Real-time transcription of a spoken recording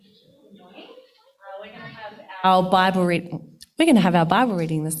We're going to have our Bible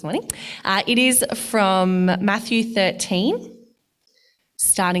reading this morning. It is from Matthew 13,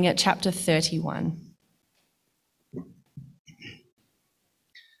 starting at chapter 31.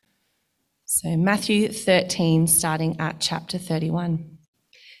 So Matthew 13, starting at chapter 31.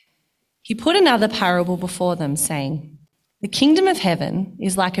 He put another parable before them, saying, "The kingdom of heaven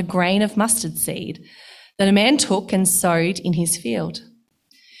is like a grain of mustard seed that a man took and sowed in his field.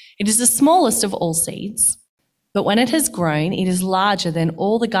 It is the smallest of all seeds, but when it has grown, it is larger than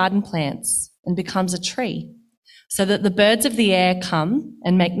all the garden plants and becomes a tree, so that the birds of the air come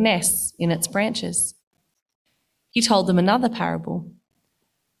and make nests in its branches." He told them another parable.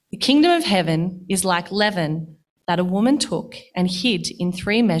 "The kingdom of heaven is like leaven that a woman took and hid in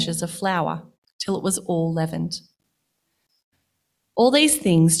 3 measures of flour till it was all leavened." All these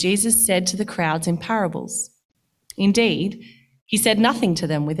things Jesus said to the crowds in parables. Indeed, he said nothing to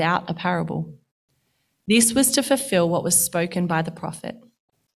them without a parable. This was to fulfill what was spoken by the prophet.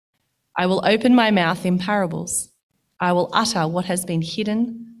 "I will open my mouth in parables. I will utter what has been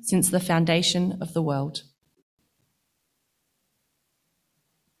hidden since the foundation of the world."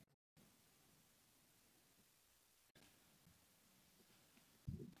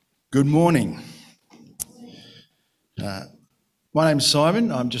 Good morning. My name's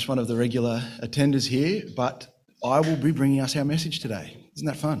Simon. I'm just one of the regular attenders here, but I will be bringing us our message today. Isn't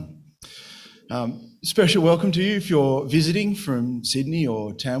that fun? Special welcome to you if you're visiting from Sydney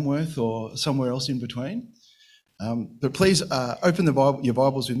or Tamworth or somewhere else in between. But please open your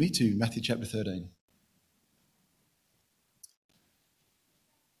Bibles with me to Matthew chapter 13.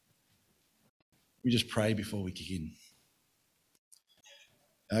 We just pray before we kick in.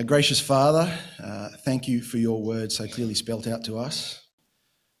 Gracious Father, thank you for your word so clearly spelt out to us.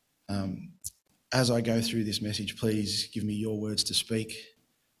 As I go through this message, please give me your words to speak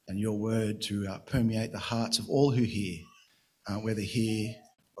and your word to permeate the hearts of all who hear, whether here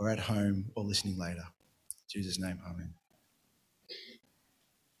or at home or listening later. In Jesus' name, amen.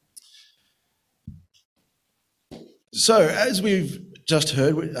 So, as we've just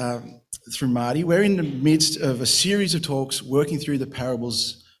heard through Marty, we're in the midst of a series of talks working through the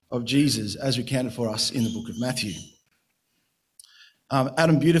parables of Jesus as recounted for us in the book of Matthew.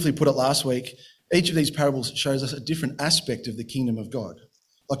 Adam beautifully put it last week. Each of these parables shows us a different aspect of the kingdom of God.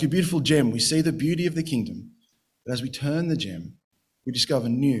 Like a beautiful gem, we see the beauty of the kingdom, but as we turn the gem, we discover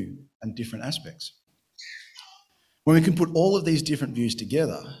new and different aspects. When we can put all of these different views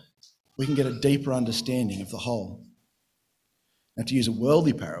together, we can get a deeper understanding of the whole. Now, to use a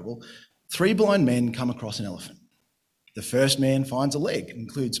worldly parable, 3 blind men come across an elephant. The first man finds a leg and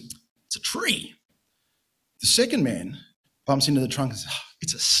concludes, it's a tree. The second man bumps into the trunk and says,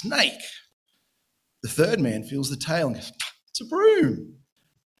 it's a snake. The third man feels the tail and goes, it's a broom.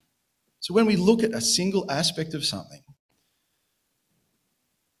 So when we look at a single aspect of something,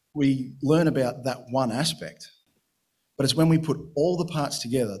 we learn about that one aspect. But it's when we put all the parts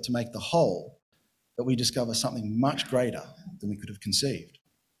together to make the whole that we discover something much greater than we could have conceived.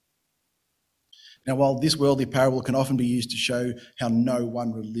 Now, while this worldly parable can often be used to show how no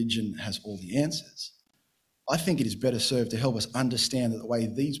one religion has all the answers, I think it is better served to help us understand that the way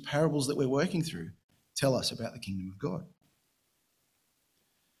these parables that we're working through tell us about the kingdom of God.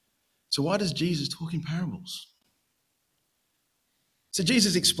 So why does Jesus talk in parables? So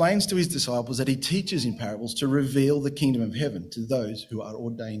Jesus explains to his disciples that he teaches in parables to reveal the kingdom of heaven to those who are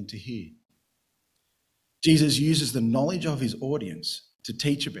ordained to hear. Jesus uses the knowledge of his audience to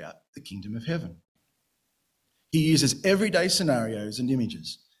teach about the kingdom of heaven. He uses everyday scenarios and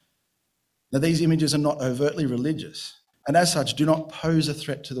images. Now, these images are not overtly religious, and as such do not pose a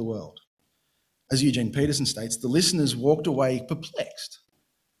threat to the world. As Eugene Peterson states, the listeners walked away perplexed,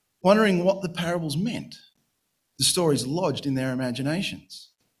 wondering what the parables meant, the stories lodged in their imaginations.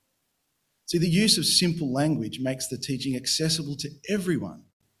 See, the use of simple language makes the teaching accessible to everyone,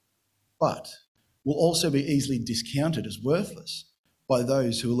 but will also be easily discounted as worthless by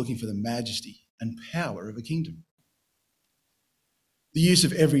those who are looking for the majesty and power of a kingdom. The use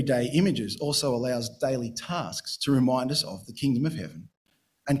of everyday images also allows daily tasks to remind us of the kingdom of heaven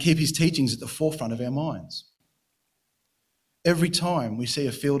and keep his teachings at the forefront of our minds. Every time we see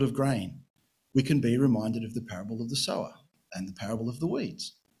a field of grain, we can be reminded of the parable of the sower and the parable of the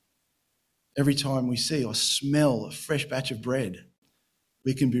weeds. Every time we see or smell a fresh batch of bread,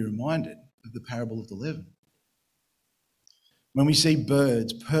 we can be reminded of the parable of the leaven. When we see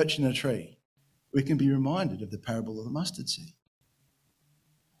birds perched in a tree, we can be reminded of the parable of the mustard seed.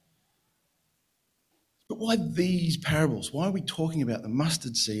 But why these parables? Why are we talking about the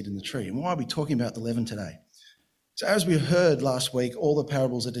mustard seed and the tree? And why are we talking about the leaven today? So as we heard last week, all the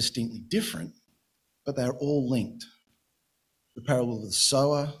parables are distinctly different, but they are all linked. The parable of the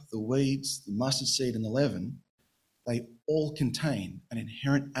sower, the weeds, the mustard seed, and the leaven, they all contain an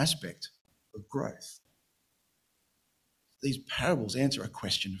inherent aspect of growth. These parables answer a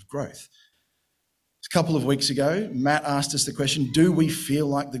question of growth. A couple of weeks ago, Matt asked us the question, do we feel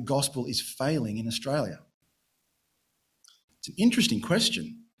like the gospel is failing in Australia? It's an interesting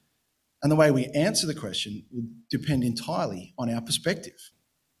question, and the way we answer the question will depend entirely on our perspective.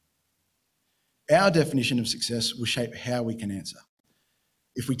 Our definition of success will shape how we can answer.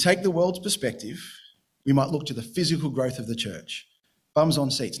 If we take the world's perspective, we might look to the physical growth of the church, bums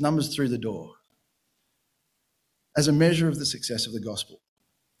on seats, numbers through the door, as a measure of the success of the gospel.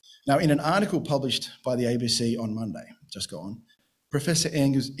 Now, in an article published by the ABC on Monday, just gone, Professor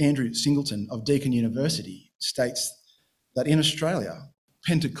Andrew Singleton of Deakin University states that in Australia,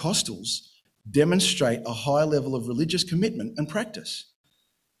 Pentecostals demonstrate a high level of religious commitment and practice,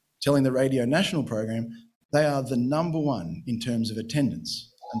 telling the Radio National program they are the number one in terms of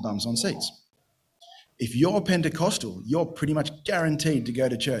attendance and bums on seats. If you're Pentecostal, you're pretty much guaranteed to go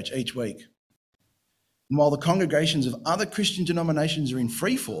to church each week. And while the congregations of other Christian denominations are in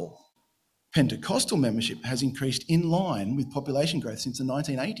freefall, Pentecostal membership has increased in line with population growth since the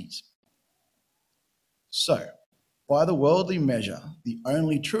 1980s. So, by the worldly measure, the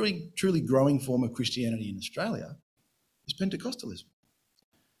only truly growing form of Christianity in Australia is Pentecostalism.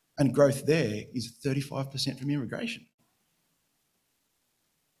 And growth there is 35% from immigration.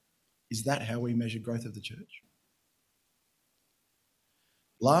 Is that how we measure growth of the church?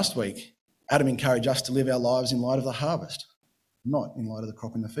 Last week, Adam encouraged us to live our lives in light of the harvest, not in light of the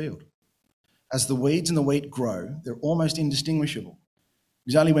crop in the field. As the weeds and the wheat grow, they're almost indistinguishable.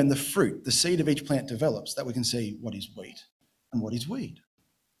 It's only when the fruit, the seed of each plant develops, that we can see what is wheat and what is weed.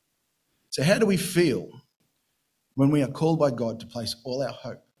 So how do we feel when we are called by God to place all our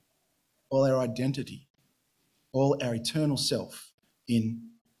hope, all our identity, all our eternal self in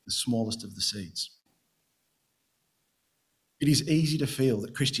the smallest of the seeds? It is easy to feel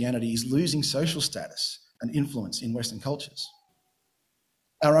that Christianity is losing social status and influence in Western cultures.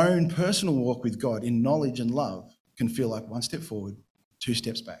 Our own personal walk with God in knowledge and love can feel like one step forward, two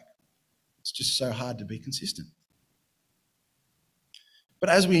steps back. It's just so hard to be consistent. But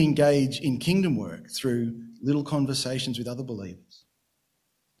as we engage in kingdom work through little conversations with other believers,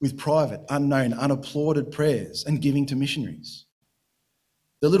 with private, unknown, unapplauded prayers and giving to missionaries,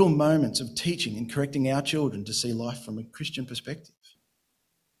 the little moments of teaching and correcting our children to see life from a Christian perspective,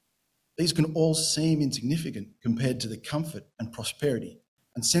 these can all seem insignificant compared to the comfort and prosperity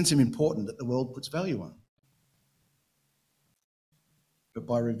and sense of importance that the world puts value on. But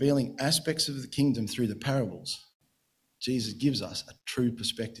by revealing aspects of the kingdom through the parables, Jesus gives us a true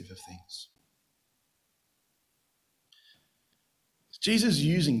perspective of things. Jesus is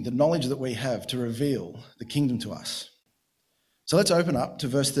using the knowledge that we have to reveal the kingdom to us. So let's open up to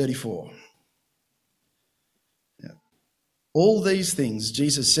verse 34. Yeah. All these things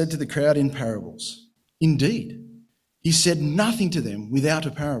Jesus said to the crowd in parables. Indeed, he said nothing to them without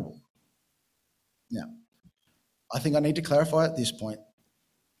a parable. Now, I think I need to clarify at this point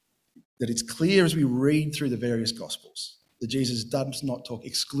that it's clear as we read through the various Gospels that Jesus does not talk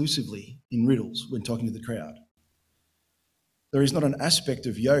exclusively in riddles when talking to the crowd. There is not an aspect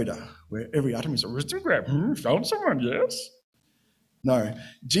of Yoda where every utterance is a aristocrat. Found someone, yes? No,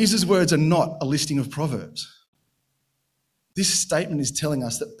 Jesus' words are not a listing of proverbs. This statement is telling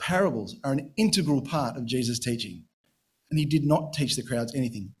us that parables are an integral part of Jesus' teaching, and he did not teach the crowds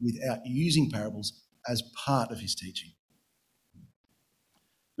anything without using parables as part of his teaching.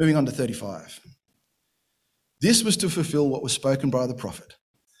 Moving on to 35. This was to fulfill what was spoken by the prophet.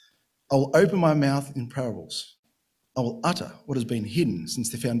 I will open my mouth in parables. I will utter what has been hidden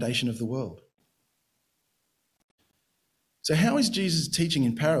since the foundation of the world. So how is Jesus' teaching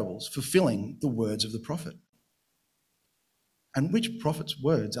in parables fulfilling the words of the prophet? And which prophet's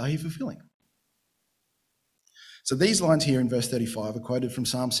words are he fulfilling? So these lines here in verse 35 are quoted from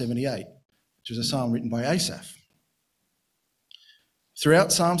Psalm 78, which is a psalm written by Asaph.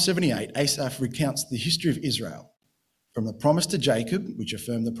 Throughout Psalm 78, Asaph recounts the history of Israel, from the promise to Jacob, which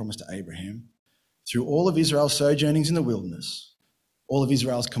affirmed the promise to Abraham, through all of Israel's sojournings in the wilderness, all of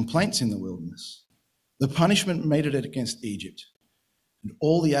Israel's complaints in the wilderness, the punishment meted against Egypt, and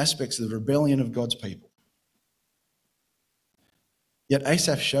all the aspects of the rebellion of God's people. Yet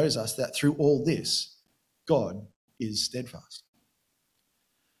Asaph shows us that through all this, God is steadfast.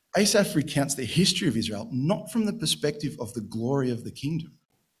 Asaph recounts the history of Israel not from the perspective of the glory of the kingdom,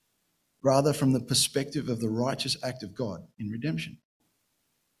 rather from the perspective of the righteous act of God in redemption.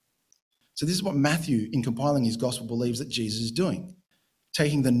 So this is what Matthew, in compiling his gospel, believes that Jesus is doing,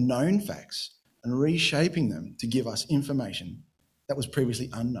 taking the known facts and reshaping them to give us information that was previously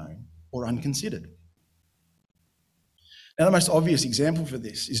unknown or unconsidered. Now, the most obvious example for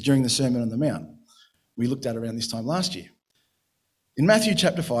this is during the Sermon on the Mount we looked at around this time last year. In Matthew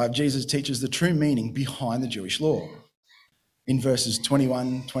chapter 5, Jesus teaches the true meaning behind the Jewish law. In verses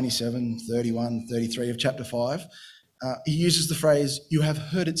 21, 27, 31, 33 of chapter 5, he uses the phrase, "You have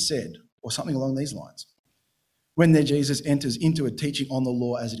heard it said," or something along these lines. When then Jesus enters into a teaching on the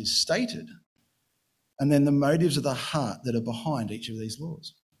law as it is stated, and then the motives of the heart that are behind each of these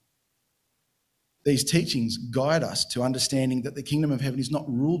laws. These teachings guide us to understanding that the kingdom of heaven is not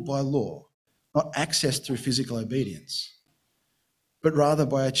ruled by law, not accessed through physical obedience, but rather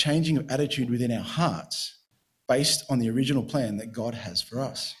by a changing of attitude within our hearts based on the original plan that God has for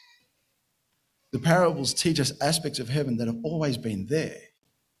us. The parables teach us aspects of heaven that have always been there,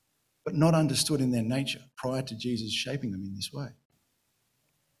 but not understood in their nature prior to Jesus shaping them in this way.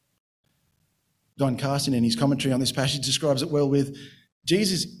 Don Carson, in his commentary on this passage, describes it well with,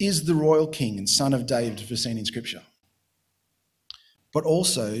 Jesus is the royal king and son of David foreseen in Scripture, but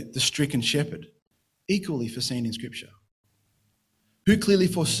also the stricken shepherd, equally foreseen in Scripture, who clearly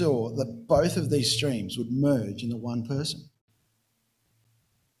foresaw that both of these streams would merge in the one person.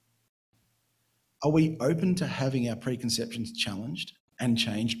 Are we open to having our preconceptions challenged and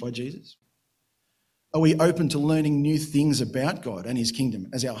changed by Jesus? Are we open to learning new things about God and his kingdom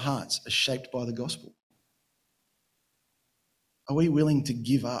as our hearts are shaped by the gospel? Are we willing to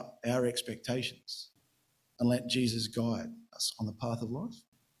give up our expectations and let Jesus guide us on the path of life?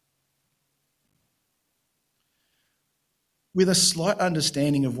 With a slight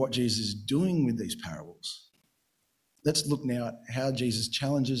understanding of what Jesus is doing with these parables, let's look now at how Jesus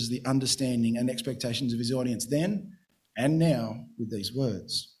challenges the understanding and expectations of his audience then and now with these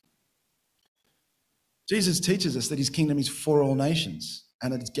words. Jesus teaches us that his kingdom is for all nations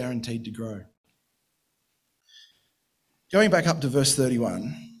and it's guaranteed to grow. Going back up to verse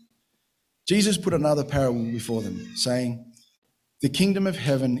 31, Jesus put another parable before them, saying, "The kingdom of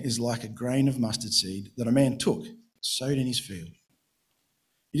heaven is like a grain of mustard seed that a man took, sowed in his field.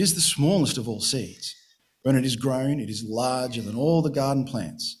 It is the smallest of all seeds. When it is grown, it is larger than all the garden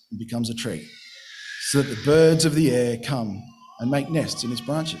plants and becomes a tree, so that the birds of the air come and make nests in its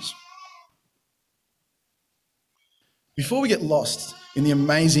branches." Before we get lost in the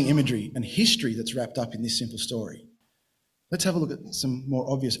amazing imagery and history that's wrapped up in this simple story, let's have a look at some more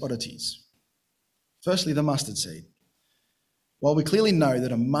obvious oddities. Firstly, the mustard seed. While we clearly know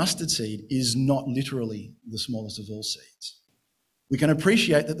that a mustard seed is not literally the smallest of all seeds, we can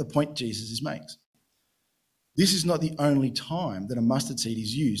appreciate that the point Jesus makes. This is not the only time that a mustard seed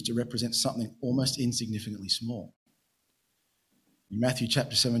is used to represent something almost insignificantly small. In Matthew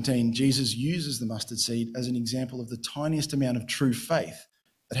chapter 17, Jesus uses the mustard seed as an example of the tiniest amount of true faith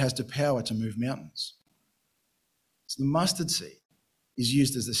that has the power to move mountains. So the mustard seed is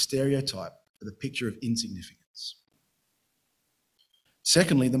used as the stereotype for the picture of insignificance.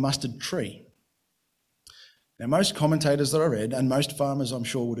 Secondly, the mustard tree. Now, most commentators that I read, and most farmers I'm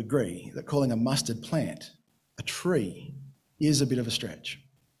sure would agree, that calling a mustard plant a tree is a bit of a stretch.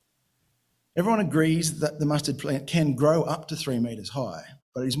 Everyone agrees that the mustard plant can grow up to 3 metres high,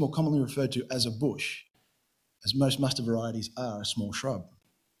 but it is more commonly referred to as a bush, as most mustard varieties are a small shrub.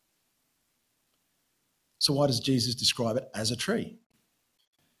 So why does Jesus describe it as a tree?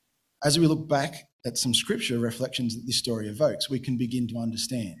 As we look back at some scripture reflections that this story evokes, we can begin to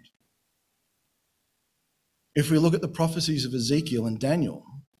understand. If we look at the prophecies of Ezekiel and Daniel,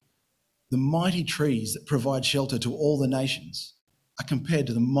 the mighty trees that provide shelter to all the nations are compared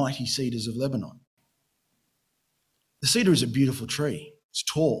to the mighty cedars of Lebanon. The cedar is a beautiful tree. It's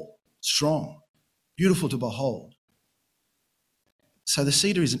tall, strong, beautiful to behold. So the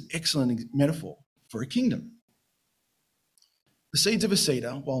cedar is an excellent metaphor for a kingdom. The seeds of a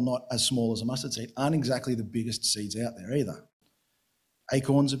cedar, while not as small as a mustard seed, aren't exactly the biggest seeds out there either.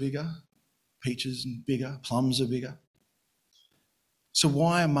 Acorns are bigger, peaches are bigger, plums are bigger. So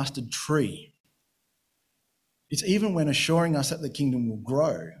why a mustard tree? It's even when assuring us that the kingdom will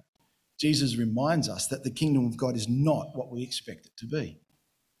grow, Jesus reminds us that the kingdom of God is not what we expect it to be.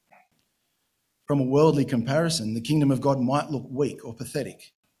 From a worldly comparison, the kingdom of God might look weak or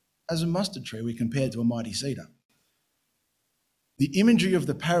pathetic. As a mustard tree, we compare to a mighty cedar. The imagery of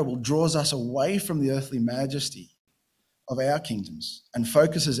the parable draws us away from the earthly majesty of our kingdoms and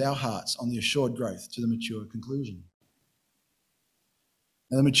focuses our hearts on the assured growth to the mature conclusion.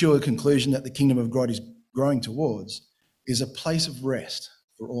 Now, the mature conclusion that the kingdom of God is growing towards is a place of rest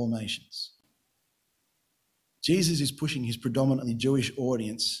for all nations. Jesus is pushing his predominantly Jewish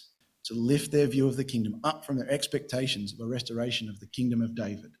audience to lift their view of the kingdom up from their expectations of a restoration of the kingdom of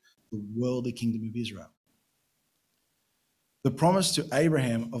David the worldly kingdom of Israel. The promise to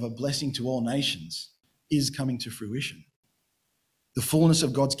Abraham of a blessing to all nations is coming to fruition. The fullness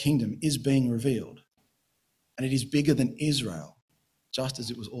of God's kingdom is being revealed, and it is bigger than Israel, just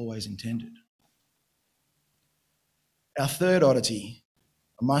as it was always intended. Our third oddity,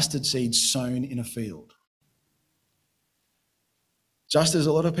 a mustard seed sown in a field. Just as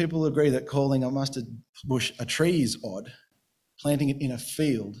a lot of people agree that calling a mustard bush a tree is odd, planting it in a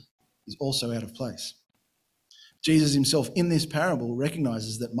field is also out of place. Jesus himself in this parable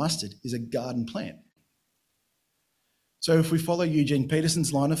recognises that mustard is a garden plant. So if we follow Eugene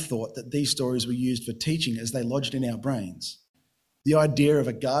Peterson's line of thought that these stories were used for teaching as they lodged in our brains, the idea of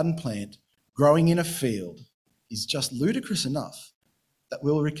a garden plant growing in a field is just ludicrous enough that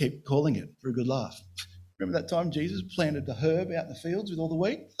we'll keep calling it for a good laugh. Remember that time Jesus planted the herb out in the fields with all the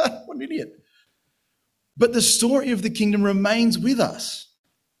wheat? What an idiot. But the story of the kingdom remains with us,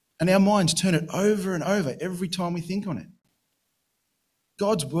 and our minds turn it over and over every time we think on it.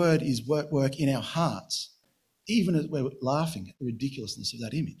 God's word is work in our hearts, even as we're laughing at the ridiculousness of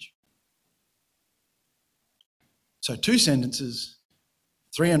that image. So 2 sentences,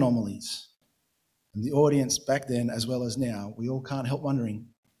 3 anomalies. And the audience back then as well as now, we all can't help wondering,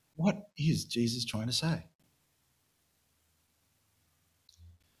 what is Jesus trying to say?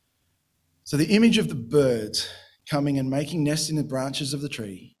 So the image of the birds coming and making nests in the branches of the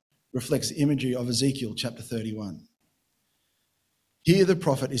tree reflects the imagery of Ezekiel chapter 31. Here the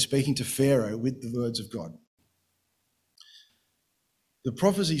prophet is speaking to Pharaoh with the words of God. The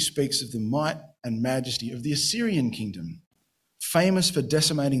prophecy speaks of the might and majesty of the Assyrian kingdom, famous for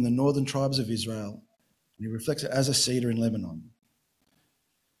decimating the northern tribes of Israel, and he reflects it as a cedar in Lebanon.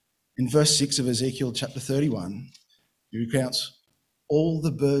 In verse 6 of Ezekiel chapter 31, he recounts, all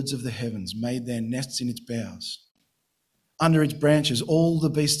the birds of the heavens made their nests in its boughs. Under its branches, all the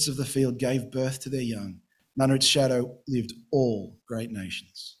beasts of the field gave birth to their young, and under its shadow lived all great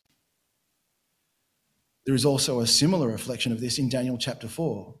nations. There is also a similar reflection of this in Daniel chapter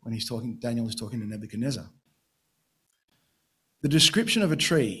 4, when Daniel is talking to Nebuchadnezzar. The description of a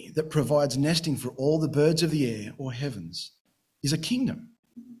tree that provides nesting for all the birds of the air or heavens is a kingdom,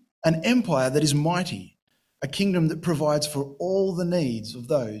 an empire that is mighty, a kingdom that provides for all the needs of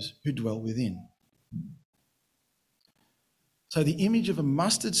those who dwell within. So the image of a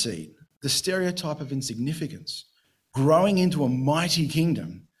mustard seed, the stereotype of insignificance, growing into a mighty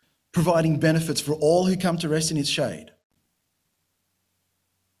kingdom, providing benefits for all who come to rest in its shade.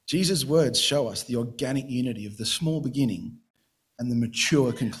 Jesus' words show us the organic unity of the small beginning and the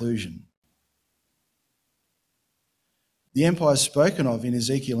mature conclusion. The empires spoken of in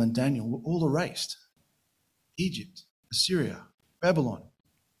Ezekiel and Daniel were all erased. Egypt, Assyria, Babylon,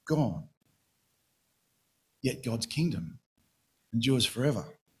 gone. Yet God's kingdom endures forever.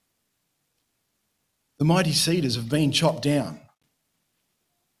 The mighty cedars have been chopped down,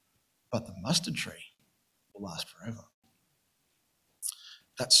 but the mustard tree will last forever.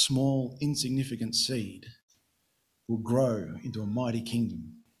 That small, insignificant seed will grow into a mighty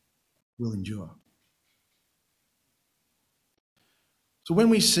kingdom, will endure. So when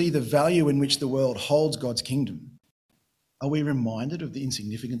we see the value in which the world holds God's kingdom, are we reminded of the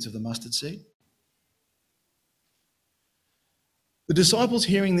insignificance of the mustard seed? The disciples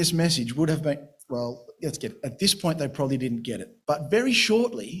hearing this message would have been, well, let's get it. At this point, they probably didn't get it. But very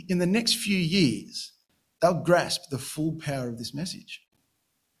shortly, in the next few years, they'll grasp the full power of this message.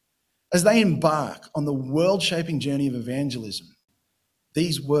 As they embark on the world-shaping journey of evangelism,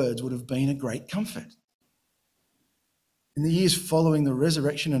 these words would have been a great comfort. In the years following the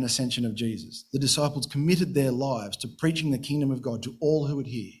resurrection and ascension of Jesus, the disciples committed their lives to preaching the kingdom of God to all who would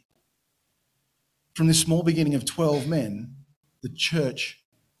hear. From this small beginning of 12 men, the church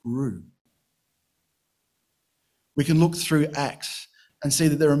grew. We can look through Acts and see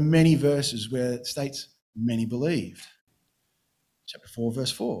that there are many verses where it states many believed. Chapter 4,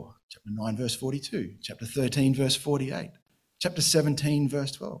 verse 4, chapter 9, verse 42, chapter 13, verse 48, chapter 17,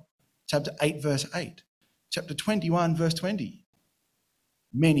 verse 12, chapter 8, verse 8, chapter 21, verse 20.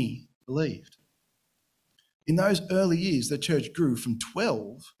 Many believed. In those early years, the church grew from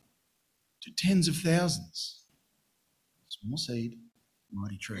 12 to tens of thousands. Small seed,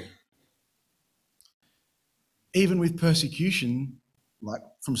 mighty tree. Even with persecution, like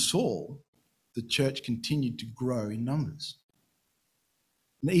from Saul, the church continued to grow in numbers.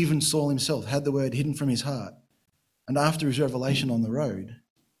 And even Saul himself had the word hidden from his heart, and after his revelation on the road,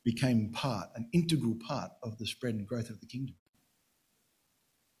 became an integral part of the spread and growth of the kingdom.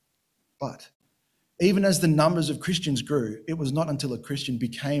 But even as the numbers of Christians grew, it was not until a Christian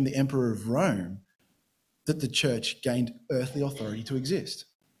became the emperor of Rome that the church gained earthly authority to exist.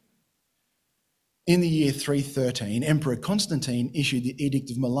 In the year 313, Emperor Constantine issued the Edict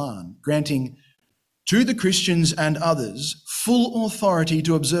of Milan, granting to the Christians and others full authority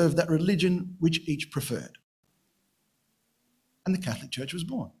to observe that religion which each preferred. And the Catholic Church was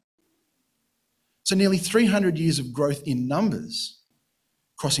born. So nearly 300 years of growth in numbers,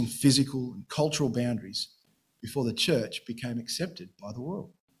 crossing physical and cultural boundaries before the church became accepted by the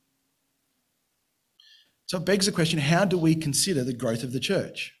world. So it begs the question, how do we consider the growth of the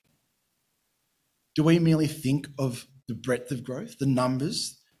church? Do we merely think of the breadth of growth, the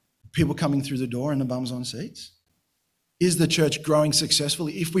numbers, people coming through the door and the bums on seats? Is the church growing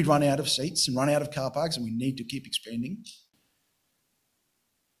successfully if we run out of seats and run out of car parks and we need to keep expanding?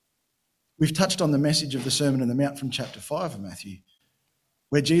 We've touched on the message of the Sermon on the Mount from chapter 5 of Matthew,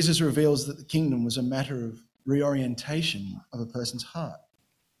 where Jesus reveals that the kingdom was a matter of reorientation of a person's heart.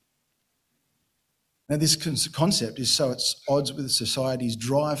 Now, this concept is so at odds with society's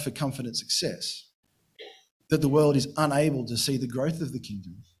drive for comfort and success that the world is unable to see the growth of the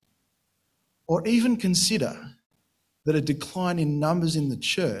kingdom, or even consider that a decline in numbers in the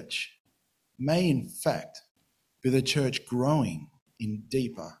church may in fact be the church growing in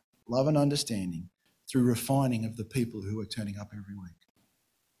deeper love and understanding through refining of the people who are turning up every week.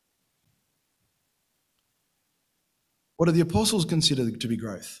 What do the apostles consider to be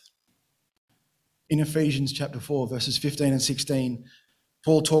growth? In Ephesians chapter 4, verses 15 and 16,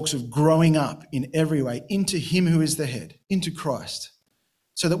 Paul talks of growing up in every way into him who is the head, into Christ,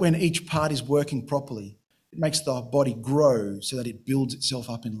 so that when each part is working properly, it makes the body grow so that it builds itself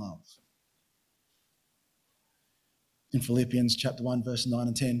up in love. In Philippians chapter 1, verse 9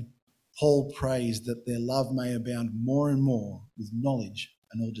 and 10, Paul prays that their love may abound more and more with knowledge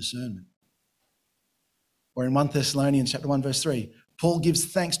and all discernment. Or in 1 Thessalonians chapter 1, verse 3, Paul gives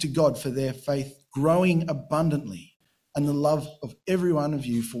thanks to God for their faith growing abundantly, and the love of every one of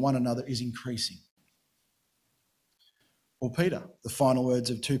you for one another is increasing. Or Peter, the final words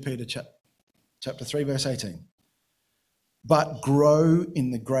of 2 Peter chapter 3, verse 18. But grow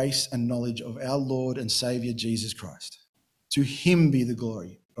in the grace and knowledge of our Lord and Saviour Jesus Christ. To him be the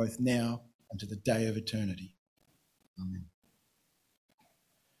glory, both now and to the day of eternity. Amen.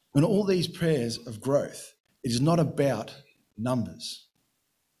 In all these prayers of growth, it is not about numbers.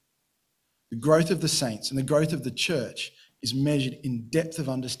 The growth of the saints and the growth of the church is measured in depth of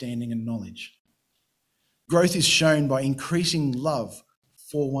understanding and knowledge. Growth is shown by increasing love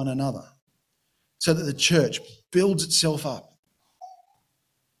for one another so that the church builds itself up.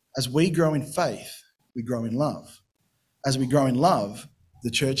 As we grow in faith, we grow in love. As we grow in love,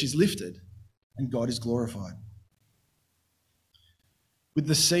 the church is lifted and God is glorified. With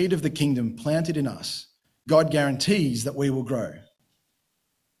the seed of the kingdom planted in us, God guarantees that we will grow.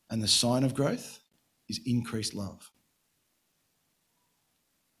 And the sign of growth is increased love.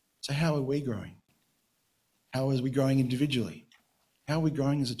 So how are we growing? How are we growing individually? How are we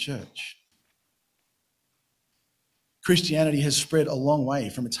growing as a church? Christianity has spread a long way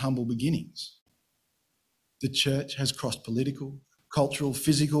from its humble beginnings. The church has crossed political, cultural,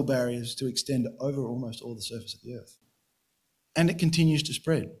 physical barriers to extend over almost all the surface of the earth. And it continues to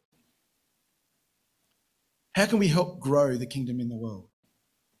spread. How can we help grow the kingdom in the world?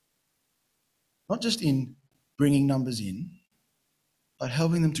 Not just in bringing numbers in, but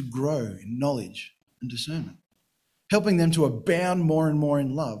helping them to grow in knowledge and discernment. Helping them to abound more and more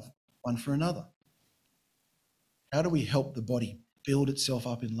in love one for another. How do we help the body build itself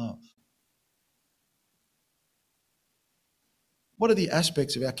up in love? What are the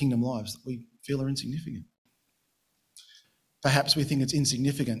aspects of our kingdom lives that we feel are insignificant? Perhaps we think it's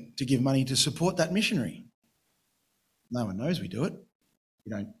insignificant to give money to support that missionary. No one knows we do it.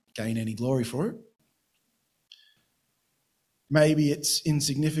 We don't gain any glory for it. Maybe it's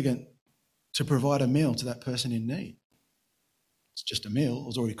insignificant to provide a meal to that person in need. It's just a meal. I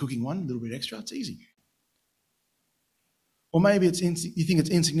was already cooking one, a little bit extra. It's easy. Or maybe you think it's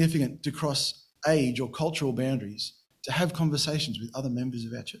insignificant to cross age or cultural boundaries to have conversations with other members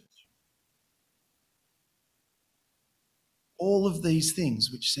of our church. All of these things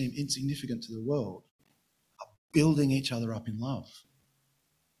which seem insignificant to the world are building each other up in love.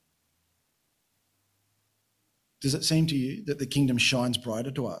 Does it seem to you that the kingdom shines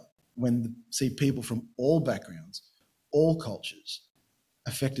brighter to us when we see people from all backgrounds, all cultures,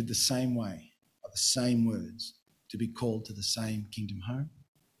 affected the same way, by the same words, to be called to the same kingdom home?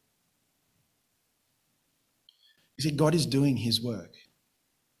 You see, God is doing his work.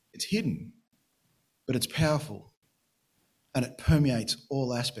 It's hidden, but it's powerful, and it permeates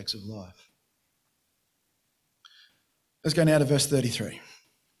all aspects of life. Let's go now to verse 33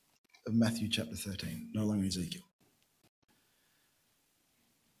 of Matthew chapter 13, no longer Ezekiel.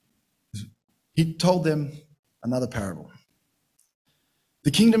 He told them another parable.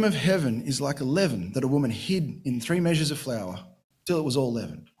 The kingdom of heaven is like a leaven that a woman hid in 3 measures of flour till it was all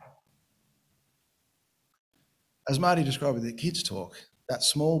leavened. As Marty described with the kids' talk, that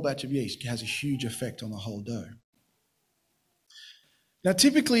small batch of yeast has a huge effect on the whole dough. Now,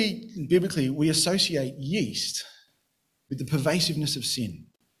 typically, biblically, we associate yeast with the pervasiveness of sin,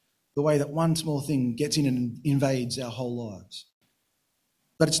 the way that one small thing gets in and invades our whole lives.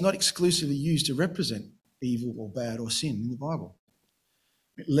 But it's not exclusively used to represent evil or bad or sin in the Bible.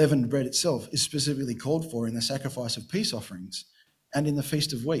 Leavened bread itself is specifically called for in the sacrifice of peace offerings and in the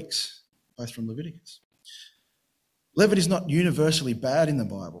Feast of Weeks, both from Leviticus. Leaven is not universally bad in the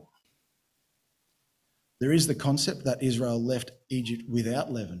Bible. There is the concept that Israel left Egypt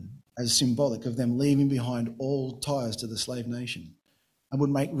without leaven as symbolic of them leaving behind all ties to the slave nation and would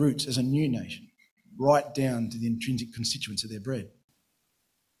make roots as a new nation, right down to the intrinsic constituents of their bread.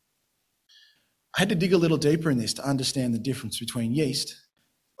 I had to dig a little deeper in this to understand the difference between yeast,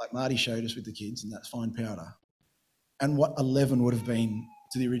 like Marty showed us with the kids, and that's fine powder, and what a leaven would have been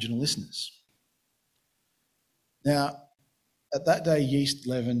to the original listeners. Now, at that day, yeast,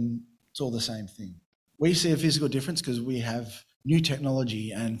 leaven, it's all the same thing. We see a physical difference because we have new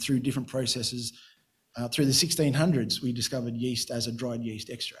technology, and through different processes, through the 1600s, we discovered yeast as a dried yeast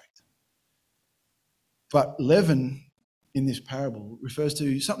extract. But leaven in this parable refers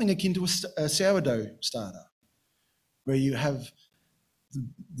to something akin to a sourdough starter, where you have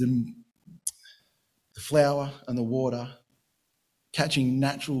the flour and the water catching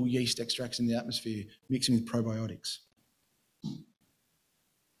natural yeast extracts in the atmosphere, mixing with probiotics.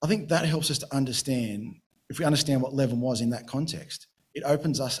 I think that helps us to understand, if we understand what leaven was in that context, it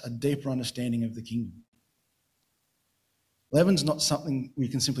opens us a deeper understanding of the kingdom. Leaven's not something we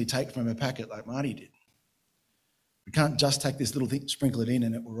can simply take from a packet like Marty did. We can't just take this little thing, sprinkle it in,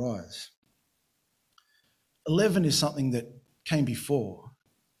 and it will rise. Leaven is something that came before.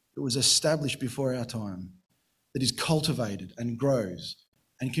 It was established before our time, that is cultivated and grows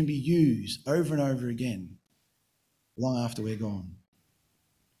and can be used over and over again long after we're gone.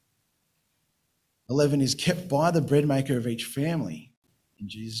 Leaven is kept by the bread maker of each family in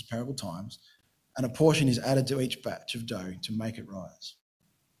Jesus' parable times, and a portion is added to each batch of dough to make it rise.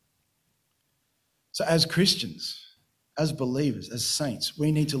 So as Christians, as believers, as saints,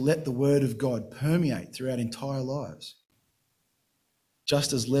 we need to let the word of God permeate through our entire lives.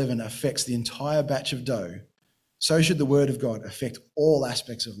 Just as leaven affects the entire batch of dough, so should the word of God affect all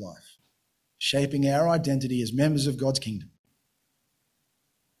aspects of life, shaping our identity as members of God's kingdom.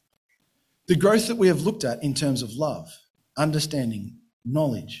 The growth that we have looked at in terms of love, understanding,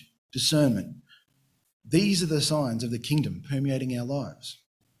 knowledge, discernment, these are the signs of the kingdom permeating our lives.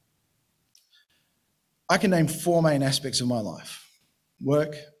 I can name 4 main aspects of my life: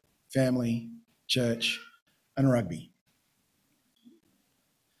 work, family, church, and rugby.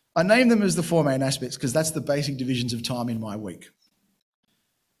 I name them as the 4 main aspects because that's the basic divisions of time in my week.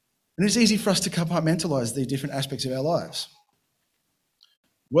 And it's easy for us to compartmentalise these different aspects of our lives.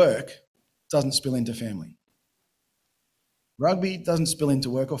 Work doesn't spill into family. Rugby doesn't spill into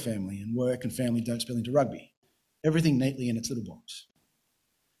work or family, and work and family don't spill into rugby. Everything neatly in its little box.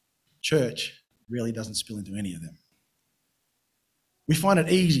 Church really doesn't spill into any of them. We find it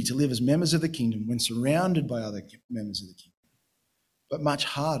easy to live as members of the kingdom when surrounded by other members of the kingdom, but much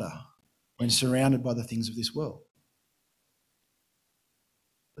harder when surrounded by the things of this world.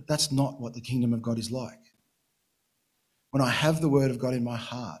 But that's not what the kingdom of God is like. When I have the word of God in my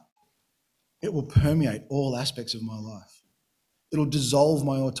heart, it will permeate all aspects of my life. It'll dissolve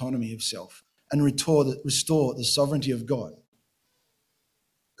my autonomy of self and restore the sovereignty of God.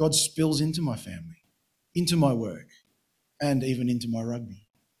 God spills into my family, into my work, and even into my rugby.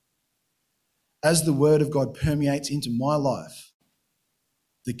 As the word of God permeates into my life,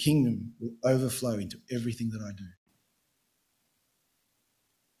 the kingdom will overflow into everything that I do.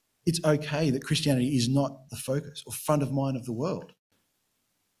 It's okay that Christianity is not the focus or front of mind of the world.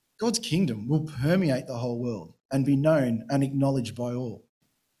 God's kingdom will permeate the whole world and be known and acknowledged by all.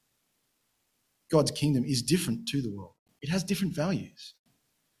 God's kingdom is different to the world. It has different values.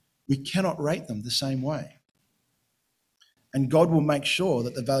 We cannot rate them the same way. And God will make sure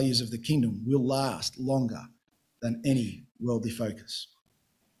that the values of the kingdom will last longer than any worldly focus.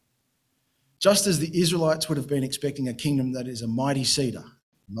 Just as the Israelites would have been expecting a kingdom that is a mighty cedar,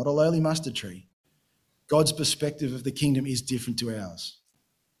 not a lowly mustard tree, God's perspective of the kingdom is different to ours.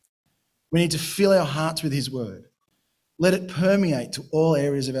 We need to fill our hearts with his word. Let it permeate to all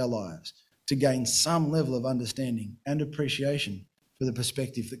areas of our lives to gain some level of understanding and appreciation for the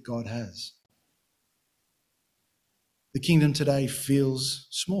perspective that God has. The kingdom today feels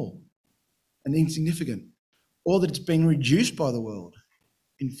small. and insignificant, or that it's been reduced by the world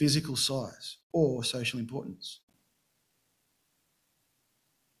in physical size or social importance.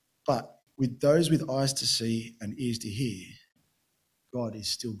 But with those with eyes to see and ears to hear, God is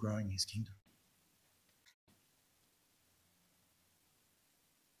still growing his kingdom.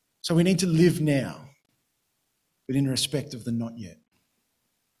 So we need to live now, but in respect of the not yet.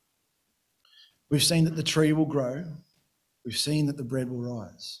 We've seen that the tree will grow. We've seen that the bread will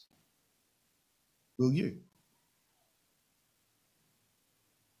rise. Will you?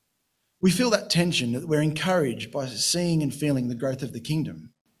 We feel that tension, that we're encouraged by seeing and feeling the growth of the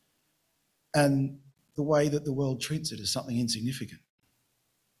kingdom and the way that the world treats it as something insignificant.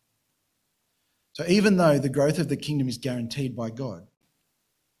 So even though the growth of the kingdom is guaranteed by God,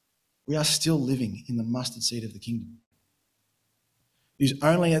 we are still living in the mustard seed of the kingdom. It is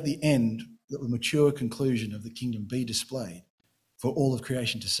only at the end that the mature conclusion of the kingdom be displayed for all of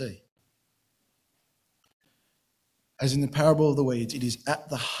creation to see. As in the parable of the weeds, it is at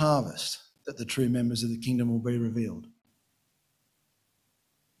the harvest that the true members of the kingdom will be revealed.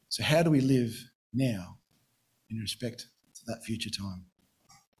 So how do we live now in respect to that future time?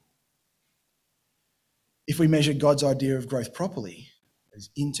 If we measure God's idea of growth properly, as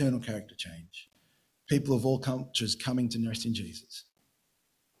internal character change, people of all cultures coming to rest in Jesus,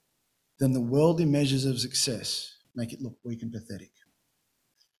 then the worldly measures of success make it look weak and pathetic.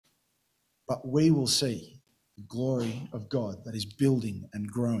 But we will see the glory of God that is building and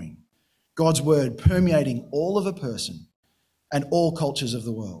growing. God's word permeating all of a person and all cultures of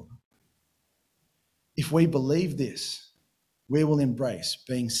the world. If we believe this, we will embrace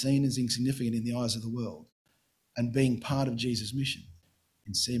being seen as insignificant in the eyes of the world and being part of Jesus' mission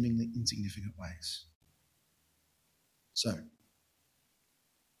in seemingly insignificant ways. So,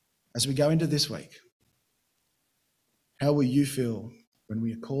 as we go into this week, how will you feel when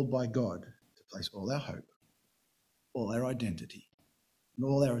we are called by God to place all our hope, all our identity, and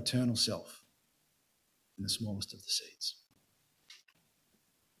all our eternal self in the smallest of the seeds?